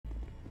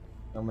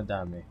Ang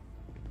madami.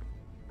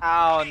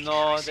 Oh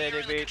no, the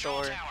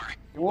elevator.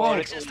 Wow!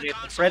 Ulit.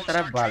 Fred,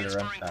 tara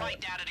Valorant tayo.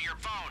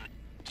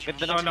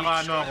 Ganda ng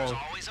Naka-ano ako.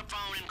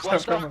 What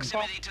the Sabi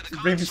fuck?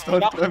 Brimstone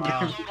Fuck. from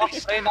Fuck,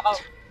 ay naka...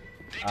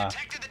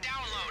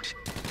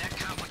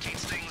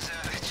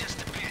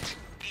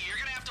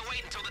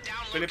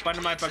 Philip, paano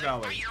may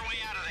pag-away?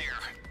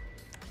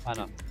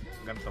 Ano?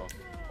 Ganto.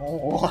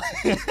 Oo.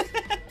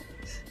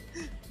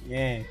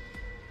 Yeah.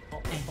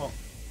 Oh.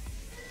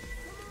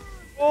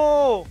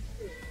 Oh!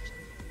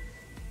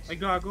 Ay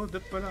gago,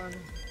 that pala ano.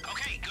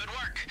 Okay, good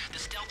work. The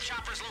stealth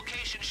chopper's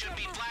location should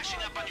be flashing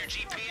up on your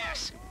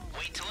GPS.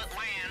 Wait till it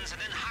lands and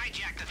then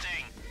hijack the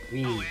thing.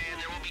 Wee. Oh, and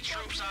there will be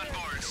troops on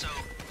board, so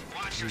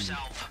watch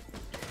yourself.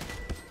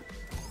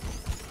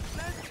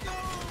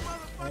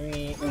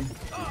 Ay,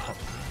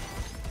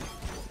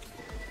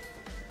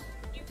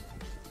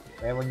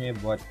 ewan nyo yung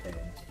bot eh.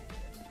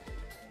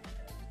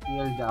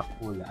 Kill the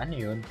Akula. Ano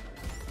yun?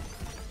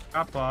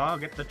 Chapa,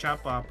 get the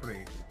chapa,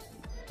 pre.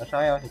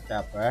 Kasaya ko si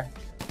Chopper.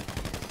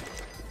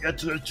 Get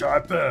to the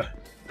chopper!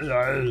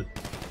 Lol!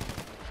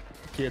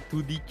 Get to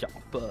the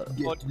chopper.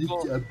 Get to the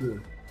Go. chopper.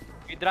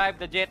 We drive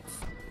the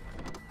jets.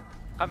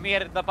 Come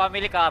here, the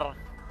family car.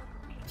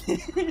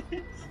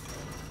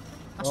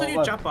 Asan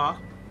yung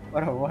chapa?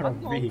 Warang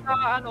Ano? B.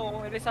 Sa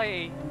ano,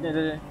 LSIA. Hindi.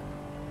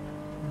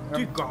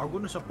 Di, gago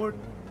na support.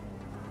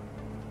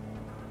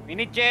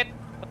 Mini jet.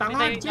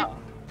 Tanga, jet.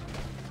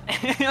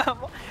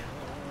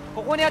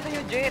 Kukunin natin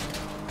yung jet.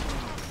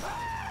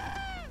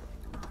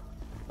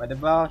 Pwede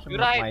ba ako You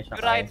sumakmay sa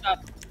ride that.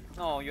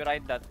 No, you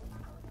ride that.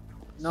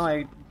 No,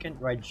 I can't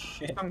ride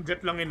shit. Ang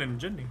jet lang yun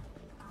nandyan eh.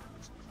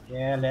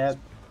 Yeah, let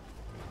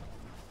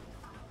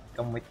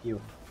come with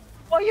you.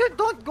 Why you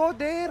don't go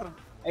there?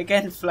 I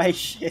can't fly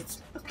shit.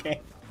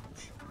 Okay.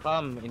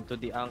 Come into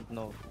the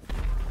no.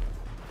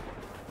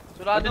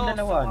 Pwede Sulano.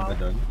 dalawaan ba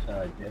doon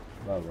sa jet?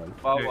 Bawal.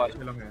 Bawal.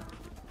 Isa lang yan.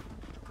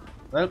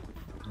 Well,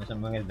 nasa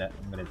mga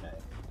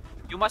tayo.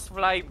 You must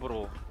fly,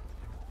 bro.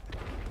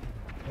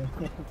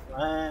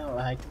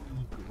 Like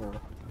eagle.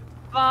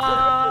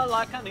 Ah,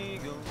 like an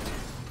eagle.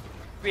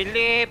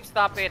 Philip,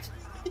 stop it.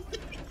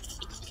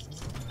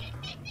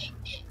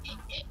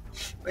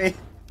 Wait,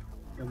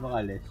 yung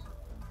makalis.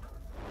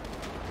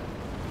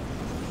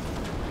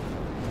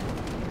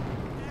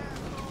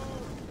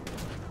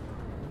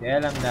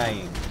 Kaya lang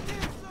dying.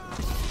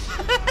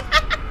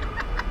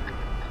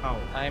 Ow.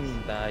 I'm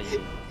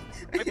dying.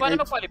 May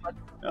paano magpalipad?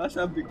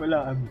 Sabi ko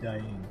lang, I'm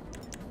dying.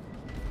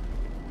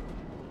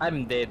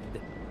 I'm dead.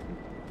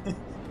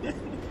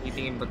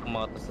 Titingin ba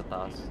kumakata sa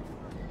taas?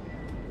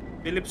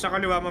 Philip, sa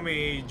kaliwa mo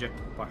may jet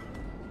pa.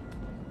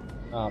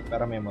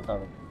 Pero may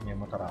motor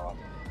ako.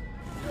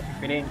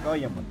 Piliin ko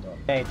yung motor.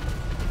 Wait.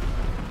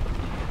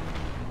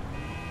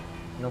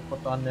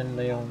 Pinuputuan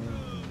nila yung...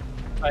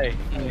 Ay.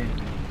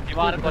 Si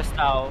Marcos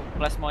daw,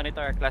 class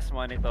monitor.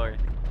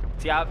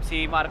 Si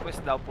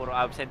Marcos daw puro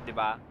absent, di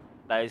ba?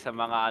 Dahil sa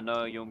mga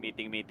yung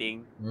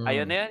meeting.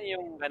 Ayun na yun,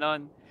 yung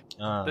ganon.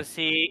 Tapos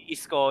si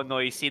Isko,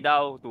 noisy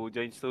daw. Two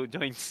joints. Two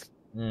joints.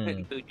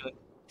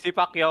 Si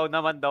Pacquiao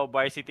naman daw,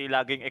 varsity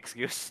laging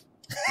excuse.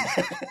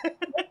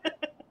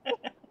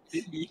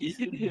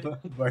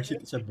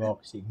 Varsity sa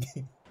boxing.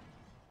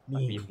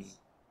 May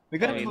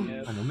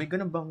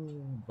ganun bang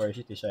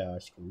varsity sa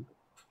school?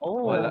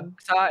 Wala.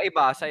 Sa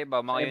iba,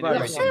 mga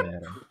university.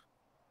 Meron.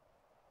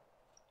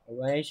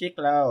 Okay, see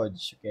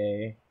clouds,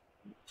 okay.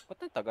 Ba't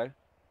ang tagal?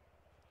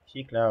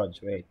 See clouds,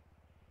 wait.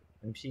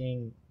 I'm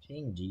seeing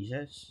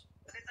Jesus.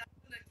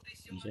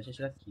 Jesus,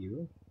 is that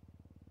you?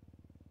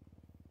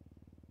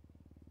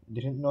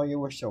 Didn't know you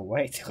were so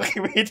white.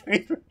 Okay, wait.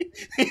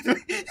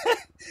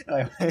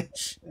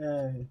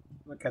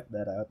 We'll cut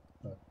that out.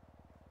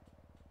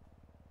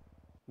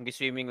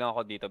 Nag-swimming lang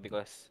ako dito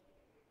because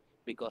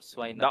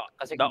Why not?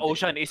 Kasi the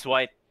ocean is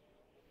white.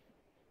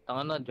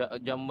 Tanga na,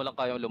 dyan mo lang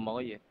kayang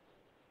lumangoy eh.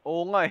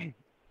 Oo nga eh.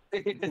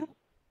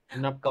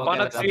 Napaka-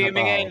 Baka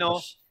nag-swimming eh, no?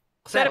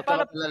 Sir, Sir,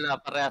 paano... Lala,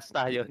 parehas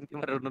tayo. Hindi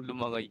marunong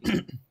lumangoy.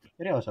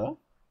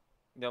 Seryoso?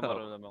 Hindi ako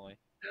marunong naman ko eh.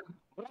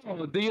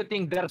 Bro, do you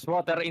think there's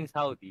water in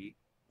Saudi?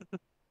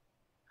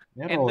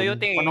 Meron. And do you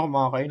think- Paano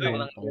kumakain Do you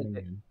nun?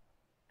 think-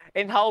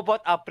 And how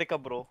about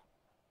Africa, bro?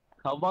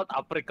 How about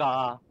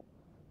Africa?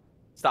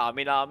 Sa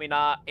amin na,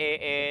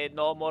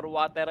 no more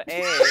water,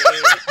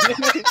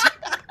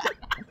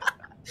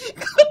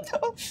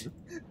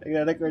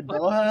 Nag-record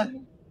ako, ha?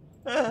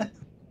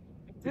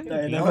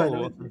 Tayo naman.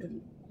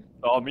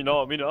 Sa amin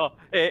na,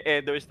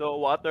 there's no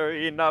water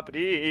in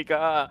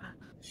Africa.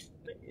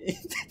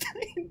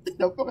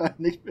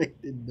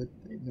 Napaka-unexpected that.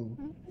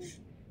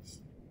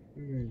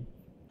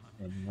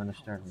 I'm gonna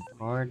start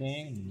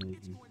recording.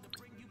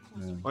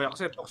 Oy,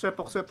 accept. Wait,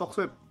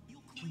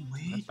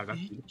 Tagal.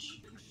 bitch.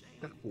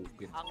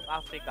 Ang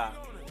Africa,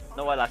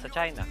 nawala sa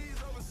China.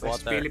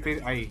 West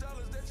Philippines, ay.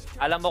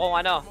 Alam mo kung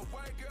ano?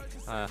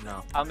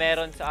 No. Ang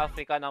meron sa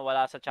Africa na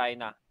wala sa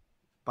China.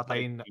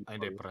 Patayin na. Ay,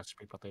 hindi, press.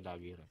 May patay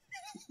lagi rin.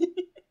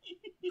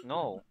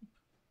 No.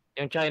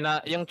 Yung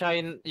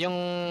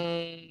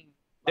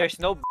There's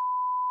no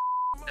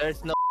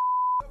there's no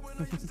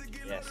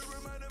Yes.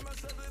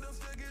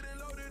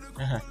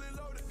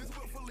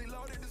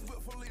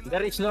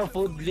 There is no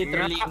food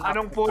literally.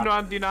 Anong puno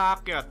ang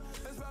dinaakyat?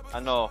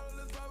 Ano?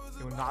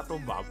 Yung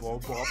nakatumba, bobo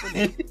ka pa.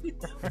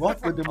 Bakit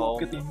pwede mo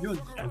akitin yun?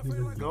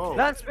 Go.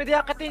 Lance, pwede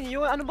akitin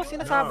yun. Ano ba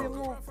sinasabi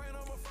mo?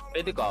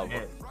 Pwede ka ba?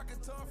 Eh.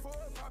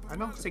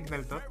 Anong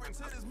signal to?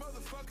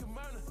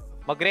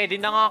 Mag-ready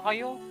na nga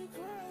kayo.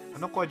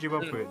 Anong kotse ba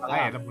pwede?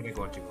 Ay, alam mo na yung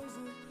kotse ko.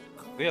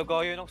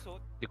 Gaya-gaya ng suit.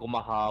 Hindi ko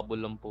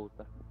mahabol ang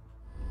puta.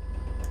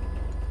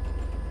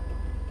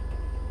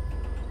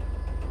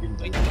 Yun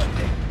ba?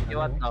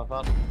 What the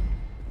fuck?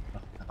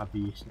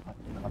 Nakabihis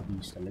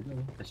talaga.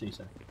 Kasi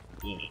isa.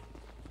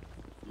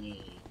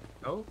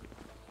 Oh?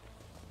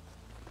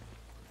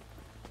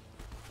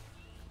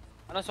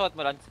 Anong suot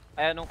mo, Lance?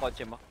 Ay, anong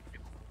kotse mo?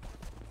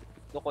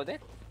 Loko din?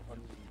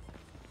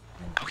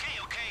 Okay,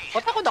 okay.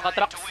 Ba't ako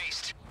nakatrack? To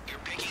waste.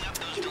 You're picking up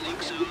those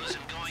deluxos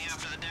and going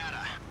after the data.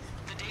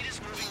 The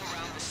data's moving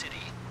around the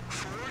city.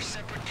 4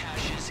 separate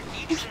caches,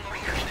 each one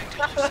connected to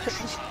a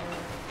central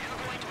hub.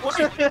 You're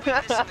going to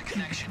exploit this in the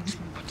connections,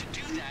 but to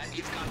do that,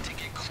 you've got to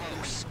get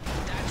close.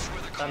 That's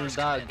where the cars Tanda,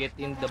 come in. get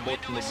in the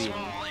boat Window is mobile.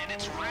 small and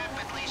it's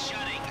rapidly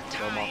shutting.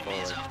 Tama Time ko.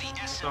 is of the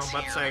So, essence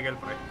bat here. cycle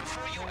pre.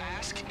 Before you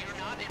ask, you're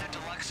not in a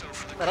deluxo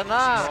for the Tara cruise.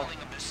 na!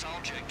 Rolling of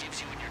nostalgia gives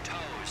you in your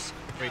toes.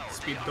 Wait, No,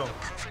 speed they to. are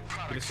the perfect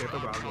product Bilis for nito,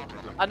 our gago.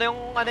 problem. Ano yung,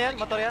 ano yan?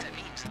 Motor yan? That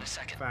means in a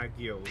second.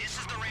 Fagio. This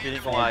is the Feeling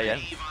random ko nga that yan.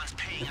 Yvonne's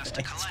paying us to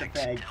It's the collect.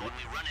 fag. Now when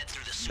we run it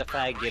through the The super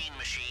faggot. brain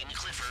machine,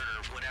 Clifford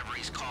or whatever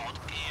he's called,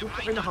 it Puta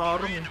might kayo not be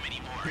nakaharong. random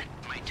anymore. It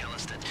might tell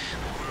us that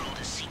the world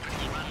is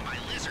secretly run by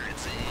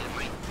lizards. It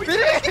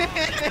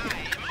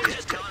might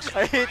just tell us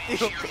I hate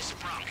you. Sherry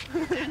sprung.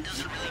 That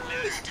doesn't really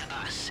matter to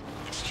us.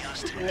 It's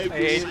just I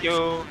hate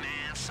you.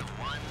 mass of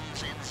ones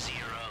and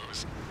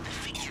zeros. The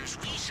figures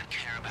we should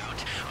care about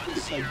are the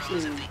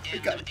zeros at the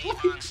end of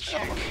Avon's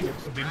check.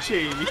 Din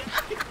siya eh.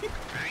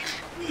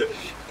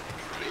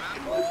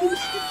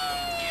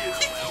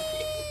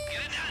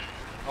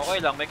 Okay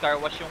lang, may car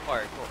wash yung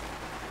car ko.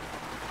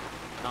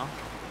 No?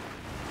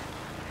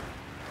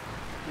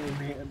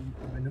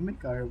 May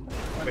car.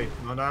 Wait,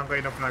 naunahan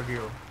kayo ng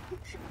Fagio.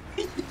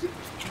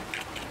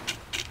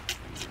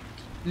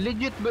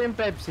 Legit ba yung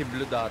Pepsi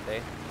Blue dati?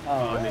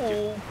 Ah,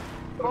 legit.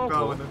 Oo.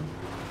 Pagkawa nun.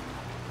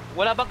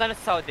 Wala bang ganun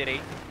sa Saudi, Ray?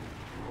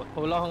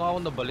 Wala nga ako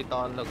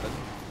nabalitaan na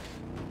ganun.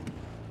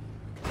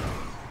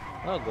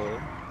 Ah, go.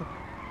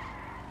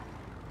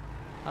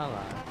 Ah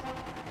nga.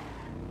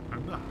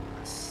 Ano?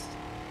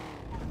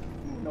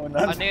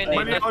 Ano yun,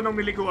 Mali eh? ako nung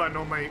mili ko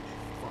ano, may...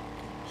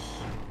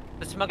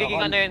 Tapos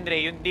magiging ano yun,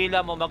 Ray? Yung dila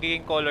mo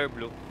magiging color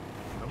blue.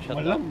 Shut up.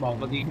 Walang bang.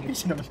 Magiging-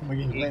 Kasi naman siya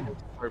maging red.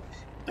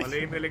 Mali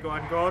yung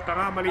nilikuan ko.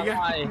 Tara, mali yan.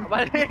 Ay,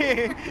 Mali!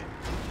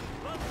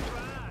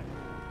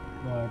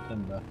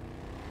 Matanda.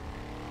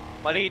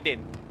 Mali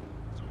din.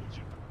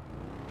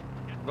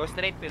 Go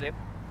straight, Philip.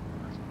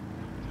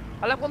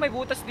 Alam ko may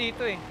butas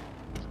dito eh.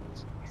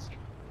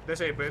 The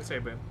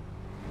 7.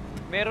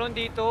 Meron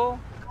dito.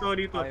 Ito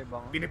dito. Ay,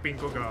 bang. Piniping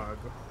ko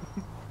gago.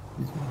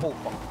 Oh,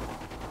 fuck.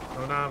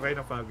 Naunahan kayo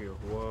ng Fagio.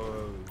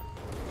 Wow.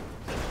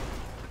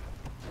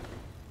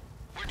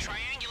 We're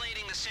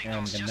triangulating the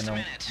Ayan, signals. ganda Just a nung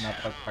minute.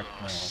 napag-park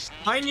na ako.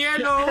 Hi,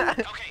 Yellow!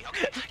 Okay,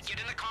 okay. Get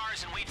in the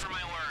cars and wait for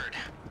my word.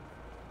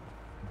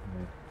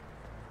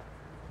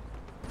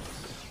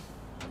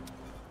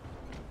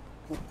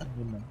 Putang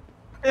yun lang.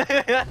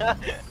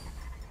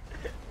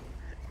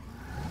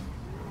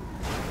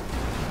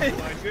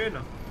 Bakit ko yun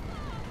ah?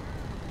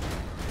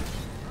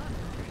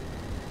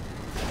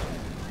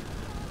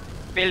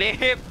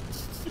 Philip!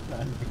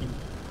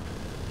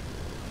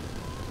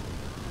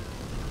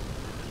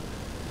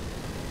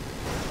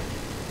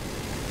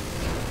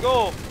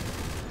 Go!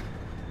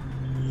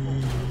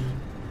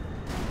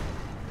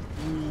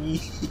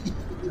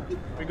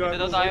 May Dito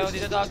daw gago. tayo,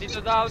 dito daw, dito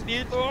daw,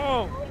 dito!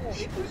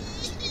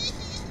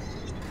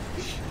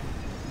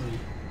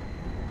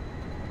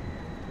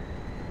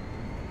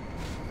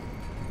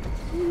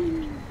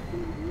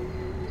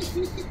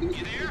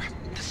 You there?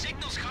 The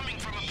signal's coming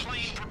from a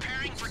plane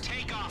preparing for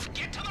takeoff.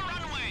 Get to the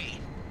runway.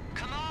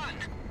 Come on.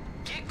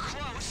 Get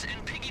close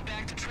and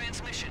piggyback to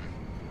transmission.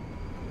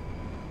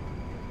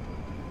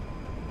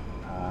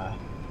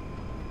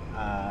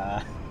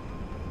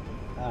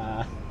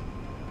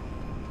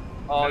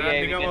 Oh yeah,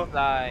 Landing we ako. can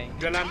fly.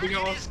 Galanding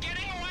ako. Target is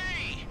getting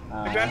away.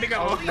 Naglanding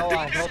ako. no,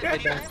 I hope I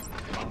don't.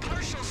 A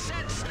partial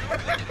set's no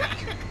good to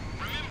me.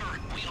 Remember,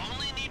 we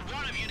only need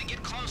one of you to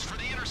get close for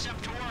the intercept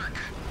to work.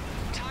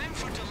 Time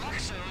for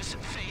Deluxo's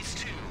Phase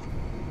 2.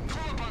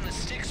 Pull up on the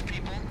sticks,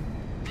 people.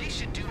 They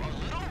should do a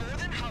little more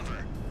than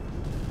hover.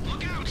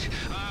 Look out!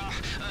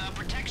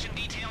 Protection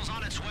details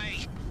on its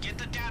way. Get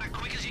the data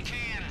quick as you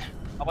can.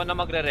 Ako na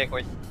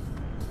magre-record.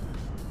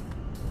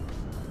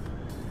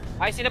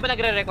 Ay, sino ba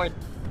nagre-record?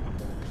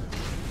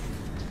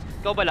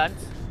 Ikaw ba,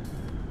 Lance?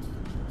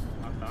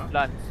 Ata?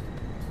 Lance.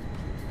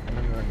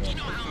 You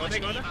know how much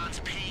Ikaw na? Avon's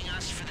paying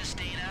us for this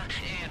data?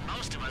 And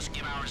most of us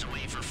give ours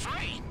away for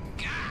free.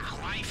 Gah,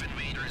 Life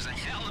Invader is a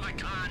hell of a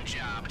con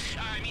job.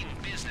 I mean,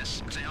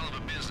 business. It's a hell of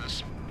a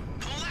business.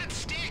 Pull that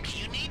stick!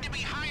 You need to be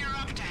higher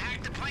up to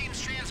hack the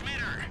plane's transmitter.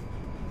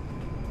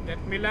 Let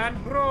me land,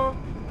 bro.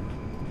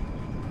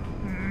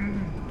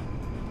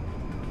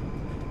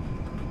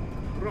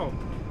 Bro.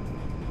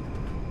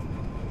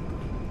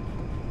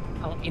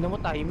 Ang ina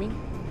mo timing.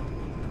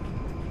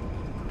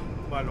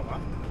 Balo ka?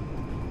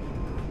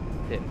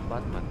 Hindi,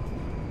 Batman.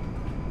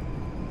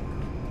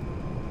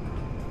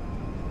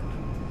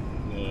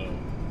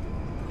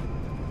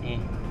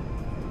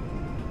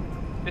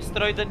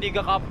 Destroy the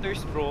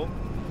Gigacopters, bro.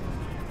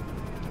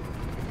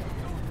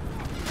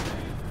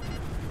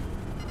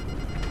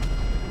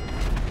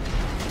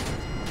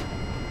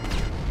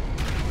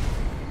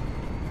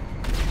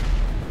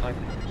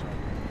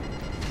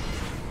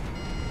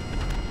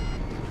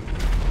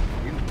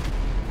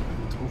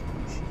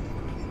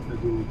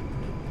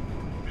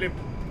 Flip.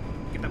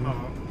 Kita mo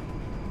ako.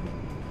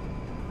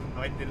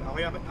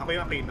 Ako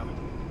yung Aquino.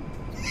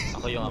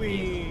 Ako yung Uy,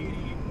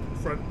 Aquino.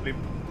 front flip.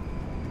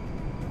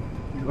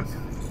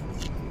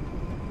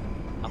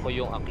 Ako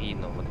yung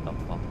Aquino. What the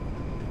fuck?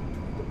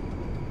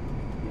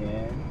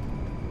 Yeah.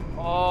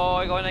 Oh,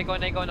 ikaw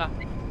na.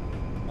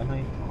 Ano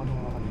yun? Ako nung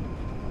ako.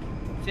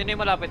 Sino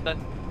yung malapit doon?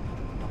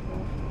 Ako.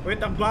 Wait,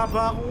 ang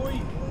baba ko, uy.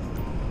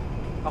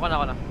 Ako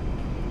na.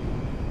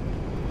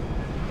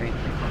 Wait,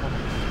 ako na.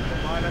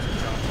 Pumalas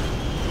siya.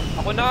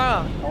 Ako na!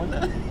 Ako na.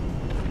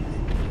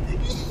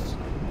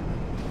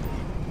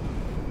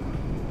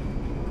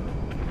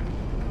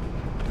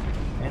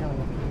 Ayun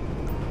ako.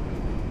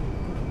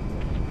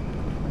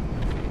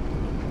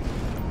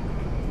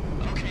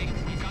 Okay,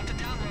 we've got the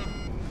download.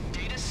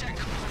 Data set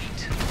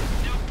complete.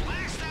 Now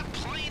blast that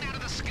plane out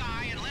of the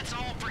sky and let's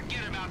all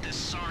forget about this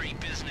sorry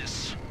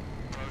business.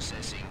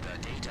 Processing the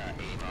data,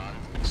 Avon.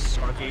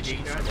 So much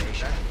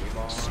information.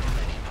 So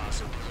many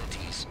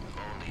possibilities.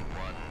 Only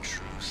one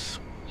truth.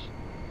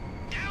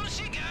 Down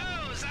she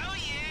goes! Oh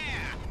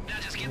yeah! Now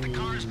just get the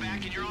cars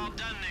back and you're all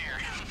done there.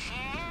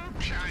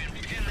 Try and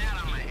pin that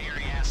on my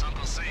hairy ass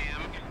Uncle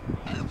Sam.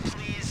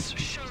 Please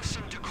show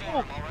some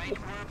decorum, alright?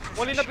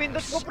 Muli na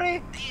pindot ko,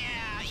 pre!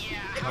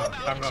 Yeah.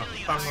 Tanga.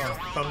 Tangina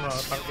mo.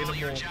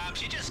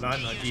 Wala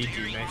na, GG.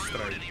 Nice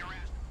try.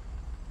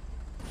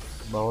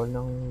 Bawal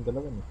ng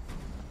galawan eh.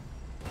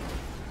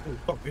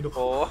 Oh, tangina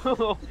ko.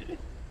 Oh.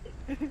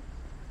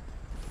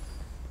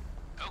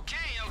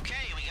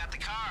 Okay, we got the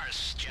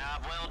cars.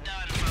 Job well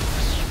done,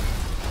 folks.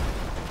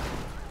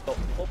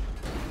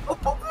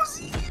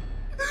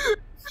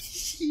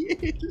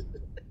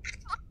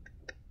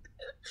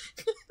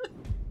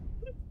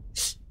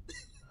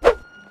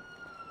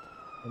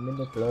 I'm in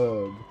the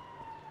club.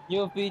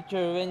 New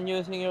feature, when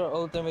using your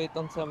ultimate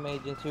on some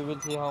agents, you will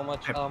see how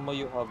much ammo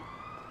you have.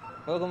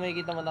 Kung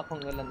makikita mo na kung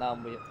ilang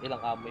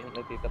ammo yung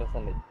natitira sa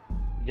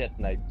jet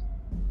knives.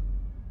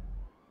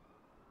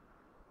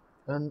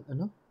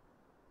 Ano?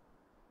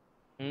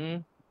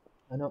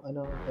 Ano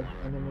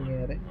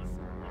nangyari?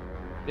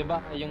 Diba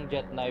yung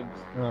jet knives,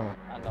 Ah.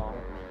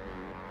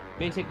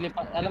 basically,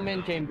 alam mo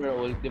yung chamber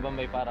ult, diba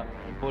may parang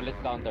bullet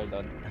counter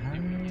doon?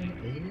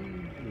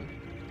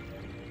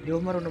 Di ba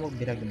marunong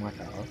magbirag ng mga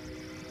tao?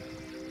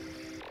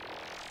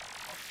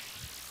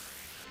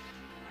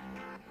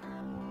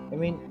 I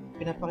mean,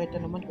 pinapakita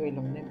naman ko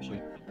ilang names eh.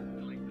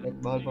 Like,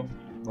 bawal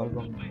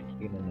bang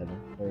tingnan na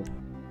lang? Or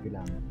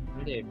kailangan?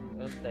 Hindi,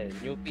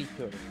 new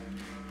feature.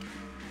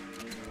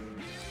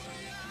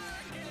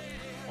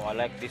 Oh, I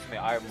like this, my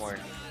armor.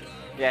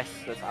 Yes,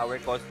 that's our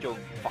costume.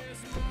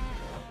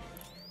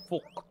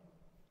 Fuck.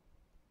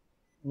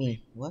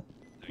 Me? What?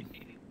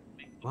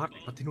 What?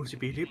 Matino si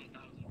Philip?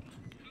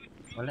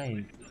 Wala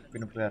eh.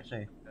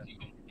 Pinupwersa eh.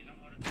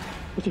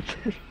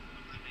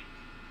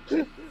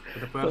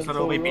 Pinapwersa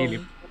raw kay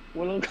Philip.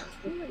 Walang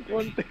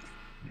context.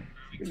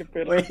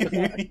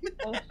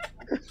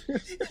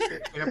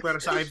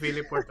 Pinapwersa kay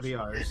Philip for 3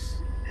 hours.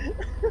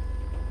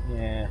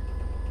 Yeah.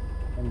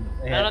 And,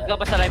 Nanonood ka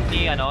ba sa live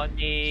ni,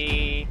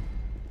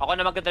 Ako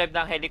na mag-drive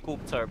ng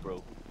helicopter, bro.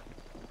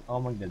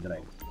 Ako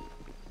magdadrive.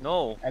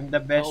 No. I'm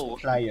the best No.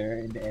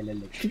 flyer in the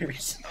LL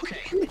lectures.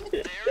 Okay,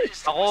 there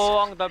is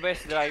Ako ang the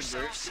best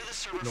driver.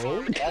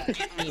 No?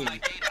 That's me.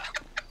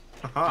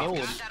 Haha. No,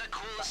 Got that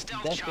cool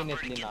stealth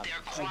definitely chopper to not. get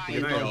there quiet,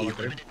 Yun na yun.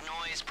 limited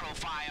noise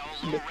profile,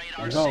 low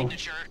radar Go.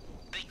 signature.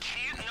 They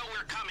can't know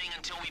we're coming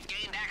until we've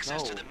gained access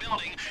to the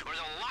building, or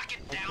they'll lock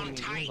it down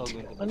tight.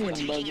 Ano yun,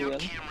 bago Taking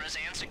out yan? cameras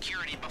and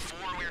security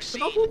before we're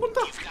seen. Saan ako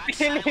pupunta? You've got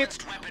Philip,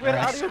 silenced weapons. where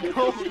are you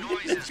going? No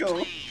noises,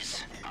 Go.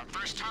 please. Our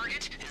first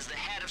target is the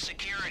head of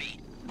security.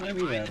 Where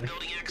Find we the are?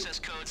 building access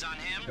codes on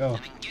him, Go.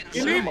 and then get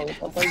Philip!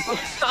 inside. Big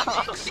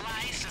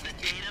slice of the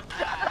data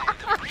pie,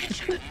 the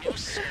breach of the new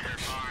server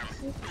farm.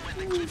 When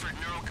the Clifford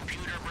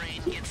neurocomputer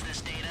brain gets this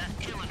data,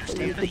 he'll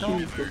understand the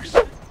universe.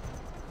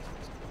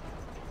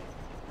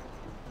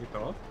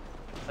 Ito?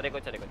 Sa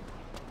likod.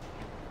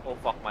 Oh,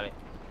 fuck, mali.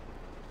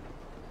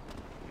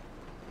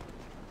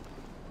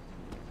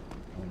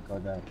 Oh, ikaw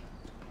dahil.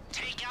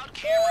 Take out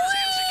cameras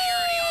and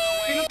security on the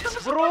way. This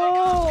is Bro!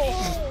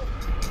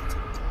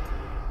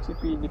 Si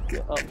Philip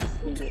yung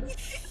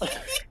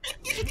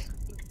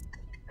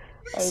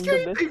I'm the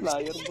best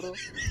flyer, bro.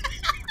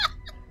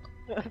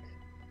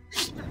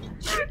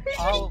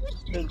 Ow!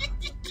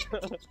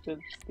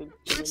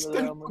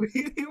 Nalalaman.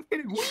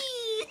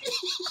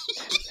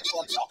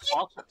 What the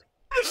fuck?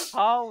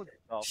 How the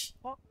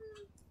fuck?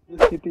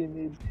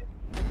 Titinid.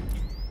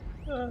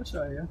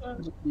 Sayang.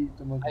 Ba't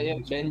dito Ayun,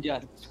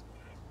 vengeance.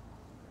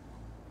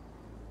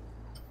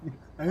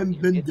 I'm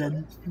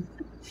Bogdan.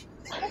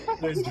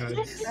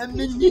 I'm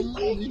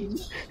Bogdan.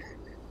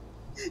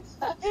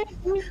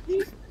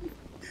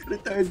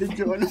 Retarded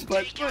yung ano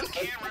Batman.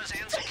 Cameras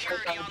and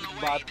security on the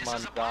way. Batman, This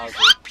is a part of gago.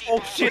 our people.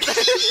 Oh shit!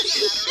 Matter of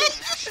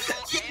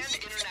national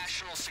and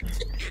international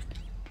security.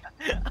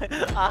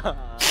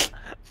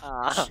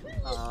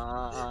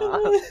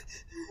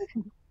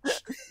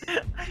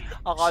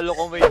 Akala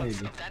ko may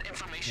That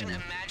information,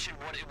 imagine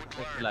what it would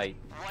learn, light.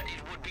 what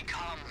it would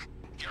become.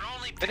 You're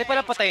only Pwede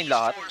pala patayin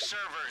lahat. 4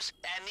 servers,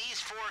 and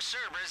these 4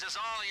 servers is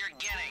all you're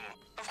getting.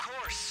 Of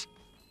course.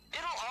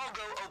 It'll all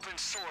go open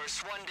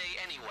source one day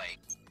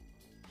anyway.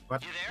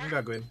 What? You there? Anong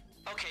gagawin?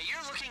 Okay,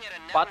 you're looking at a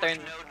network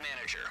Pattern. node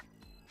manager.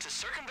 To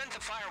circumvent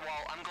the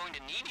firewall, I'm going to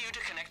need you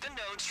to connect the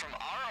nodes from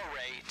our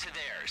array to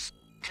theirs.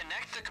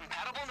 Connect the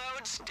compatible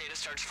nodes, data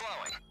starts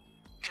flowing.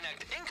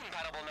 Connect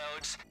incompatible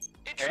nodes,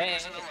 it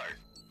triggers an alert.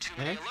 Too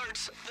many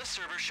alerts, the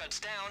server shuts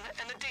down,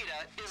 and the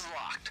data is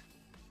locked.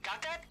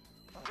 Got that?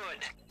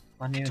 Good.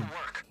 Ano Get yun? to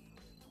work.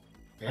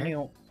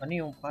 Ano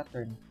yung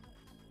pattern?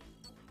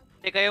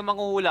 Hindi kayo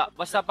manghuhula.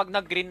 Basta pag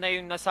nag-green na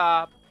yung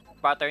nasa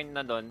pattern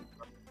na doon,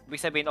 ibig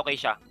sabihin okay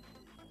siya.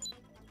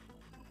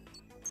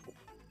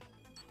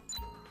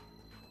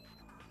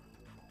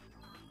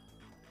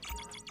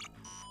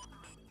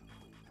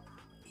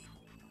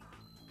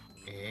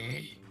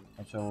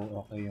 So,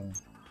 okay yung...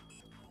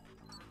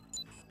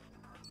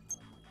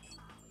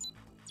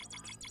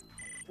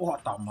 Oh,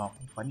 tama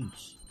ako.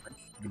 Panis.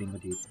 Galing mo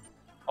dito.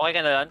 Okay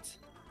ka na, Lance?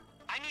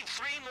 I need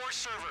 3 more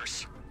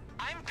servers.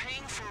 I'm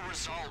paying for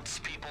results,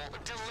 people.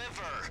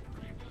 Deliver.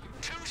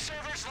 2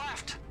 servers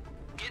left.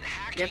 Get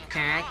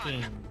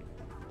hacking.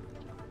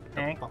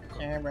 Come on. Hack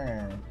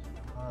server.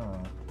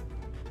 Oh.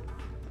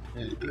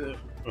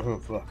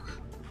 Oh, fuck.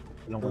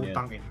 Alam ko yan.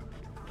 Putang ina.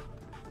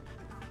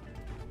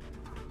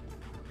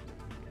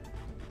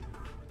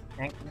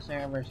 Hack the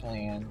servers,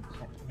 Lance.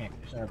 Hack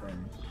the servers.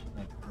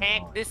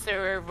 Hack the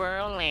server,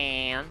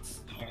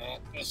 Lance.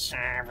 Hack the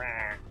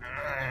server.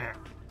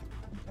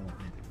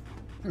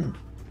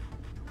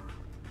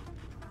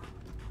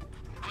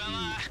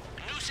 Well,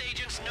 news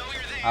agents know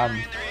you're there,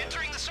 and they're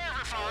entering the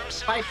server farm,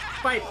 so...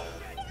 Fight!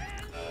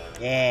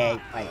 Yay,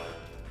 fight.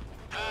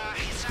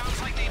 It sounds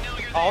like they know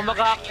you're Ako there.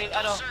 mag-active, Get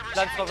ano, those servers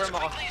Lance hacked cover as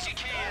mo ako. quickly as you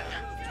can.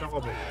 Saan ko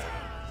ba?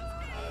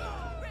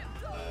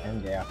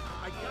 And yeah.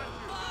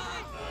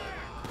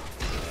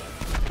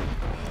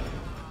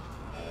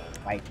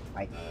 Fight.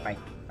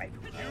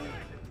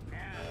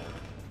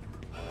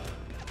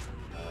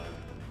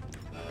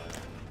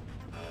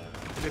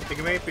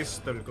 Tingnan mo yung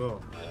pistol ko.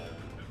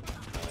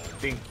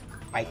 Think.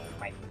 Fight.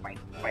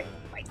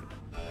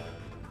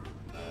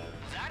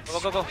 That's Go,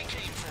 go, go. what we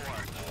came for.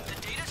 The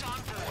data's on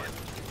board.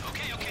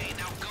 Okay,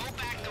 now go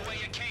back the way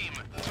you came.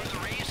 Through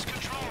the raised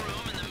control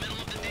room in the middle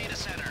of the data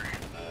center.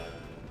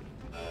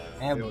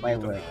 And my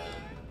work.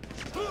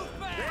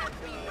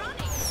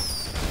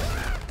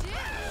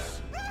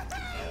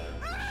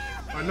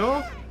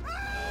 Ano?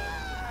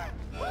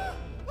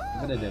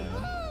 Ganda din mo.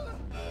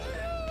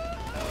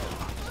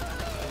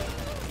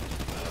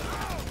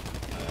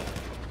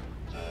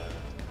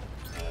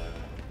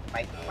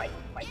 Fight. Fight.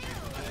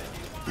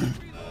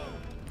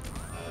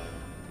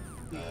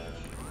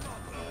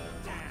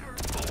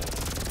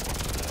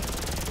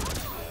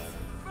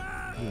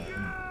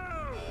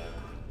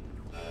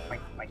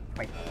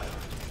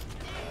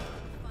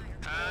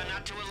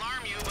 Not to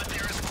alarm you, but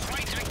there is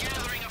quite a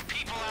gathering of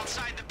people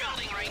outside the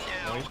building right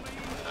now.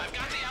 I've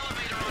got the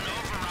elevator on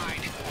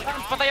override.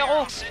 Lance, patay ako!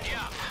 I'll send you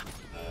up.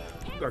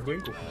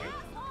 Gagawin ko.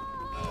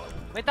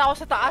 May tao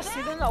sa taas.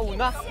 Sino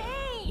nauna?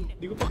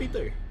 Hindi ko pakita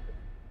eh.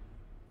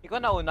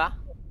 Ikaw nauna?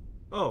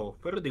 Oo,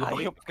 pero di ko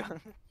Ayop pakita.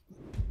 ka.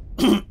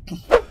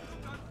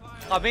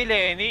 Kami,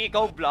 Lenny.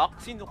 Ikaw, Block.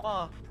 Sino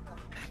ka?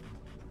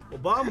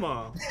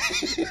 Obama!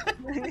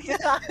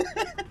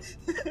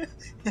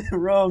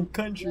 Wrong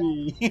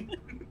country.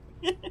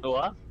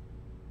 Dua?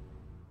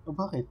 Oh,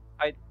 bakit?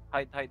 Hide.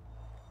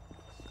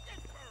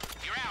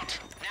 You're out.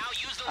 Now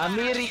use the ladder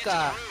to get to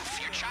America. the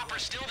roof. Your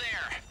chopper's still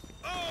there.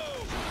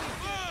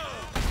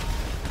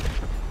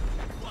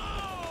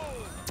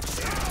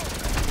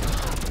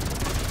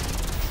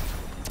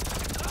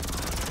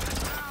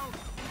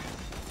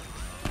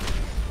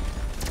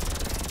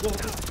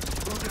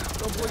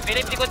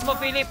 Philip, likod mo,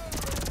 Philip!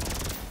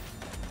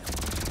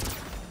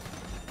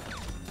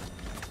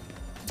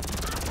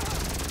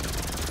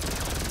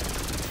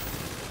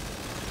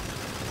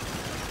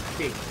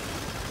 Okay.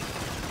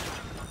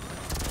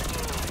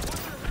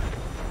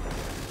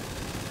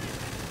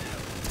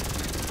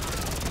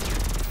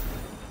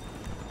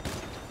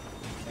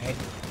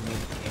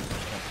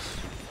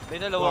 May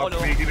dalawa ko, no?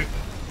 Tumigil.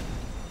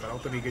 Parang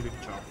tumigil yung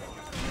chopper.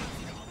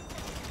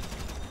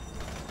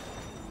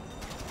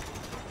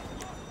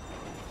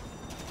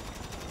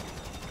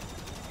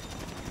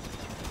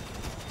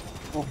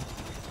 Oh.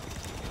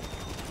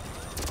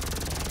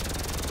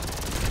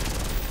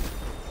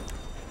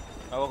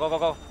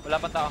 Go. Wala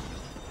pang tao.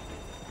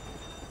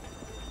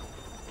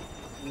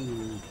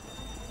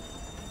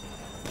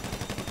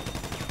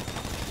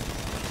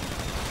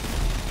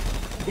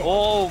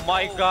 Oh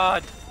my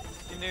God!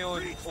 Sino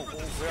yun?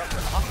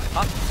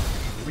 Ha?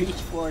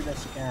 Reach for the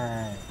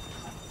sky.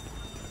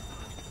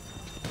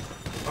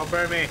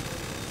 Cover me.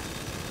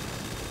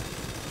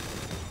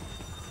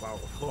 Wow,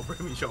 cover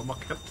me siya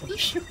umakyat.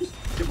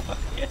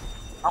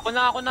 Ako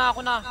na.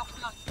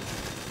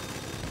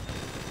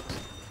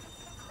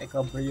 I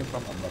cover you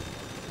from above.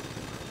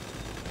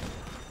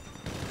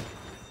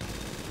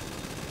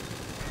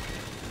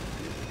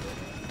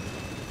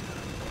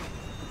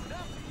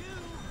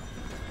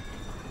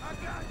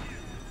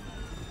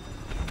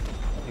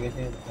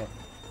 Sige.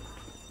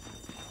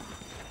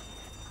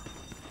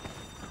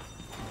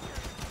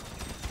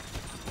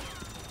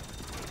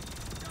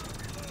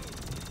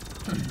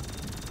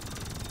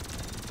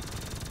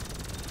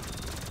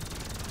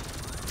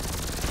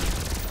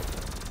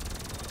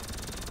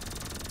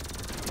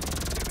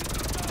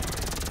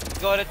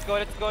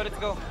 Let's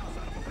go.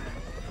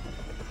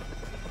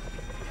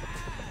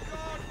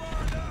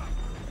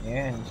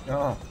 Yeah, let's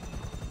go.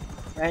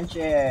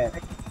 Friendship.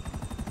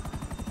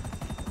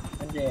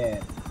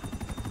 Yes.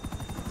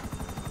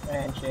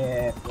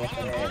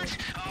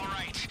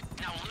 Alright,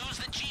 now lose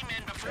the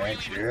G-men before you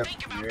even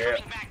think about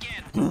coming back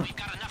in. We've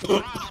got enough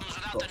problems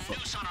without the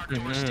noose on our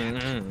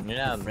doorstep.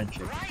 Yeah.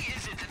 Friendship. Why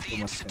is it that the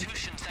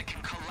institutions that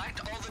can collect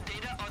all the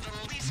data are the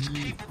least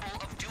capable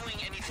of doing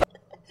anything?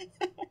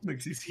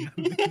 Nagsisiyan.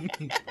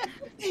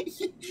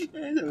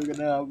 Sabi ko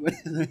na ako.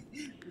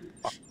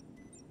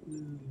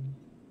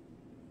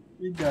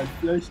 We got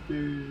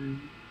flustered.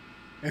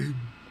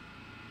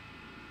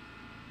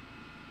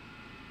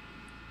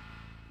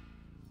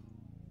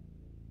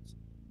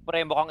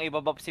 Pre, mukhang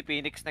ibabab si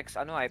Phoenix next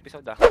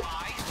episode ah.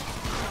 Why?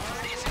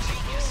 Someone is a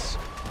genius.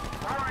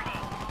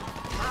 Warning.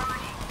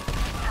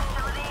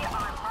 Facility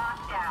on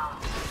lockdown.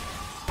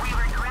 We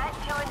regret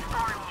to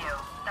inform you,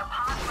 the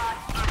potluck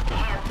is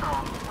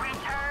canceled.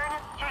 Return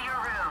to your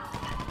rooms.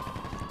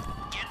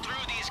 Get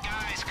through these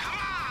guys, come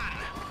on!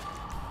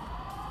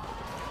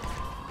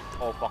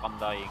 Oh fuck, I'm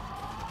dying.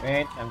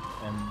 Wait, I'm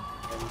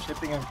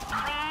shipping a...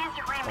 Please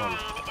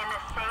remain in the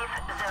safe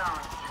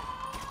zones.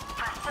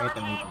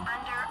 Facility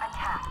under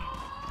attack.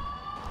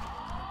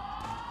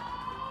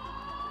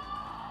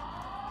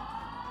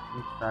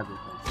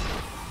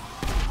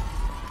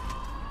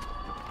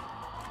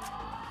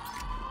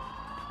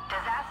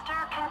 Disaster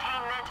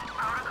containment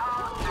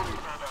protocol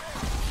activated.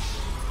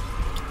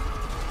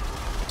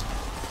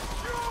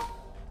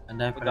 Ang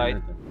dami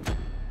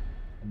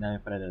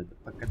pala dito.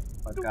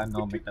 Pagka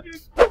ano may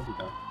taps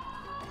dito.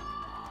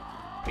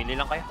 Pili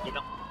lang kayo.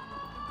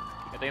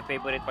 Ito yung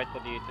favorite part ko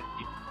dito.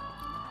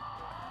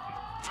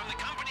 From the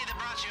company that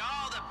brought you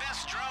all the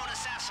best drone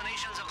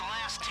assassinations of the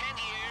last 10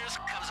 years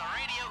comes a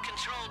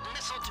radio-controlled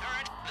missile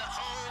turret the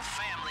whole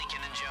family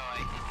can enjoy.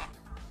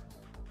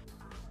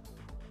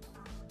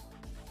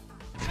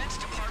 Defense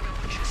Department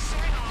would just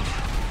sign off.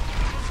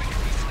 Perfect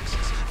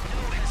reflexes,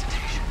 no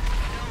hesitation,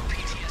 no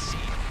PTSD,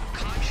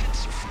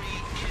 conscience-free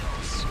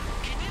kills.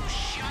 Can you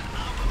shut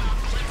up about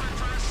Clifford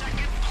for a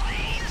second,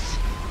 please?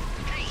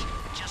 Hey,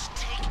 just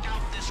take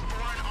out this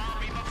foreign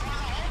army before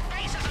the whole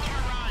base is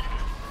overrun.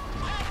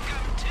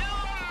 Welcome to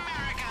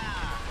America!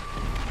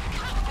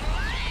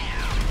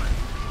 Kablam!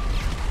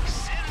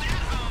 Send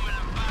that home in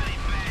a body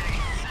bag.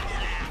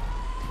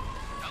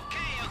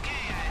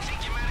 Okay, I think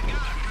you might have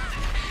got him.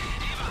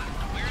 Avon,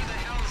 where the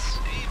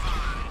hell's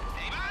Avon?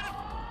 Avon?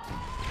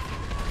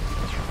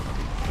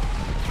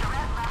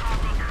 Threat level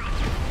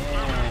decreased.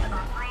 You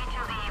are free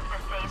to leave the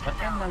safe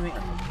Ba't ang zone. daming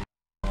ano?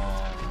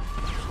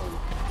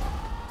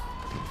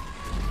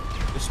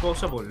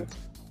 Disposable.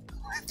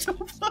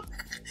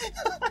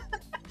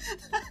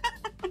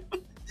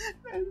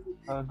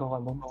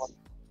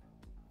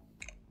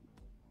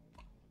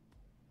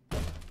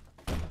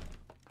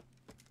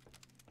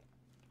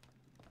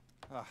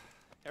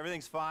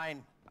 Everything's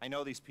fine. I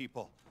know these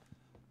people.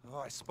 Oh,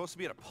 I'm supposed to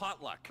be at a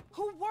potluck.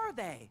 Who were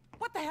they?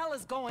 What the hell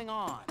is going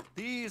on?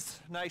 These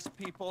nice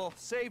people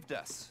saved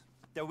us.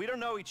 Now, we don't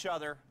know each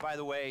other, by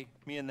the way,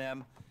 me and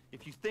them.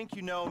 If you think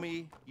you know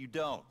me, you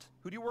don't.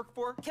 Who do you work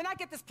for? Can I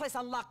get this place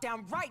on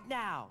lockdown right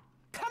now?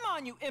 Come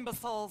on, you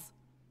imbeciles!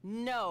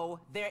 No,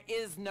 there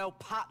is no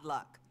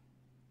potluck.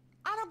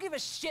 I don't give a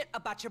shit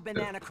about your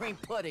banana cream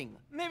pudding.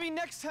 Maybe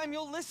next time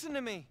you'll listen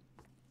to me.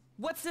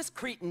 What's this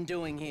cretin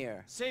doing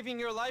here? Saving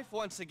your life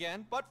once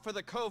again, but for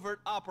the covert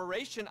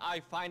operation I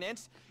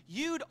financed,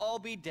 you'd all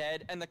be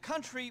dead and the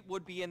country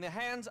would be in the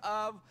hands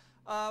of,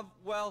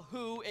 well,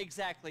 who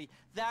exactly?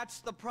 That's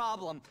the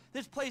problem.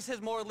 This place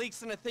has more leaks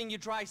than a thing you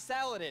dry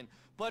salad in.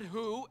 But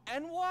who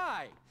and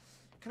why?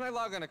 Can I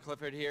log on to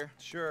Clifford here?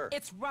 Sure.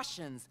 It's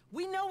Russians.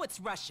 We know it's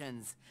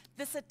Russians.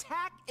 This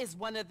attack is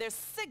one of their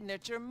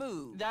signature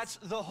moves. That's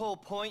the whole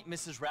point,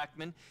 Mrs.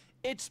 Rackman.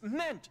 It's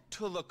meant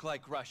to look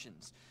like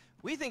Russians.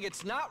 We think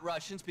it's not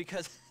Russians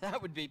because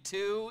that would be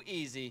too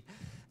easy.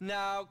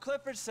 Now,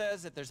 Clifford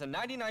says that there's a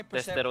 99%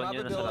 Testosterone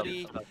yun, nasa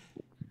probability loob.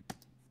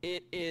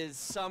 it is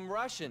some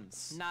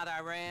Russians. Not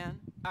Iran?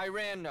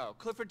 Iran, no.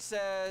 Clifford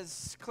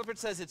says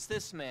it's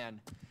this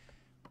man.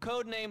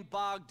 Codename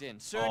Bogdan,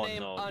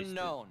 surname no, this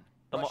unknown.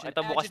 Ito Russian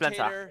bukas lang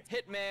sa. agitator,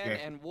 hitman,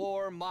 and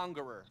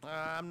warmongerer.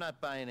 I'm not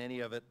buying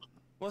any of it.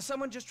 Well,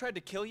 someone just tried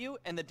to kill you,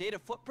 and the data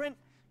footprint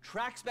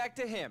tracks back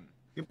to him.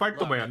 Yung part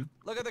 2 ba yan?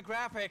 Look at the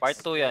graphics. Part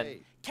 2 yan.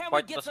 Can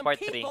Part we get 2 some part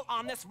 3. people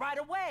on this right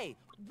away?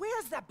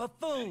 Where's that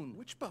buffoon?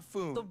 Which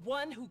buffoon? The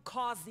one who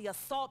caused the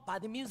assault by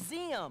the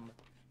museum.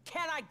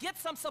 Can I get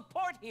some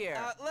support here?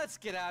 Let's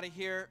get out of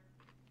here.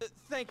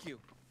 Thank you.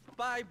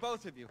 Bye,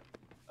 both of you.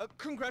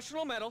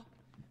 Congressional medal.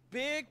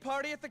 Big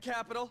party at the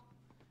Capitol.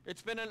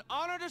 It's been an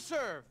honor to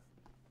serve.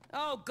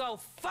 Oh, go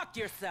fuck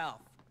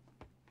yourself.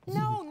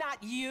 No,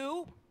 not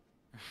you.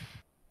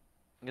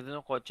 Ganda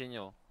ng kotse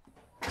nyo.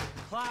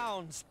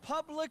 Clowns,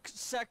 public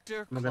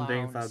sector Maganda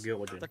yung clowns. Fabio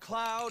ko dyan.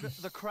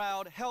 The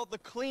crowd, hell, the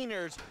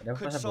cleaners Alam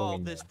could pa sa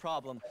solve buwin this niya.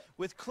 problem.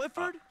 With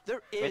Clifford,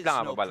 there Wait is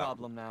lang, no mababa lang.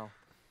 problem now.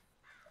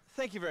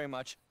 Thank you very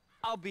much.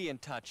 I'll be in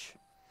touch.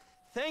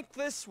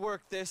 Thankless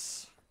work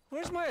this.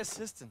 Where's my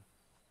assistant?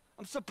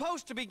 I'm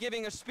supposed to be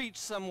giving a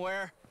speech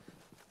somewhere.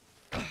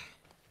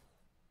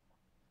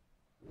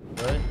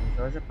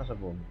 Sorry pa sa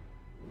buong.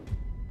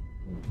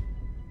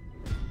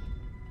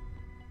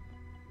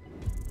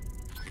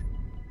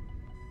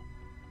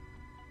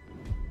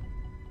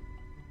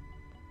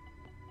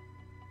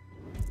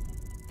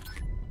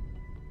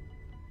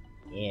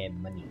 Yeah,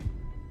 money.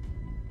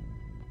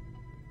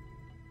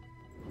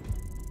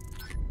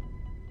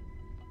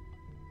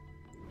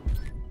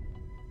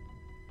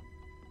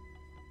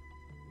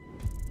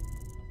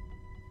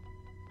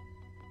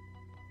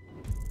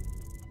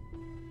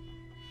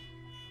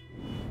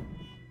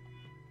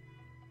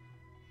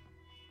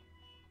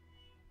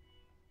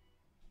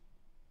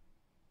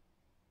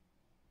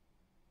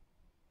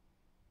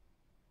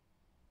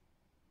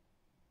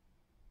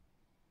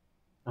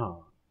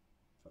 Oh.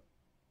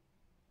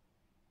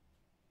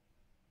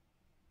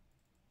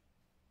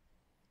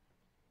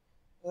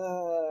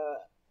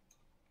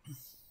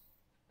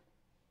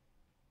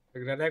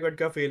 Nagre-record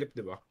ka, Philip,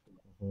 di ba?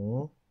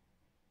 Mhm.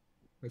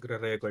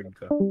 Nagre-record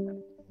ka.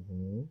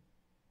 Mhm.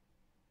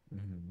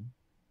 Mhm.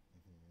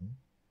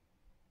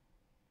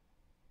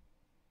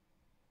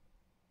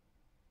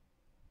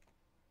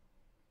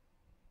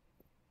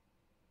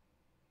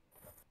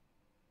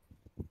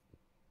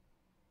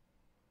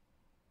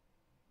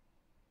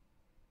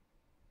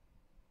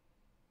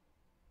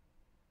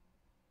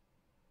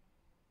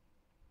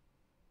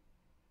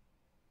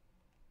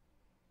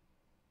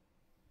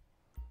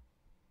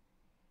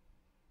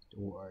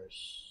 Two hours.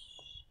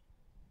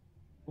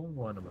 Kung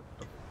ano naman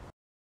to.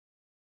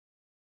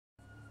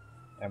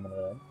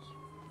 Emeralds.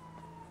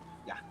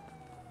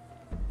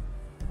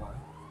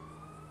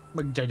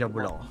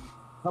 Magjajabul ako.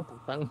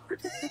 Kaputang.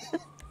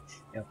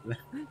 Yup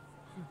lang.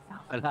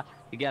 Wala.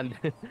 Again.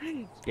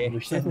 Okay.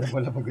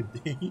 Wala pagod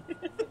day.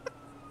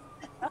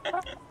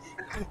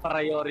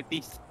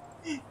 Priorities.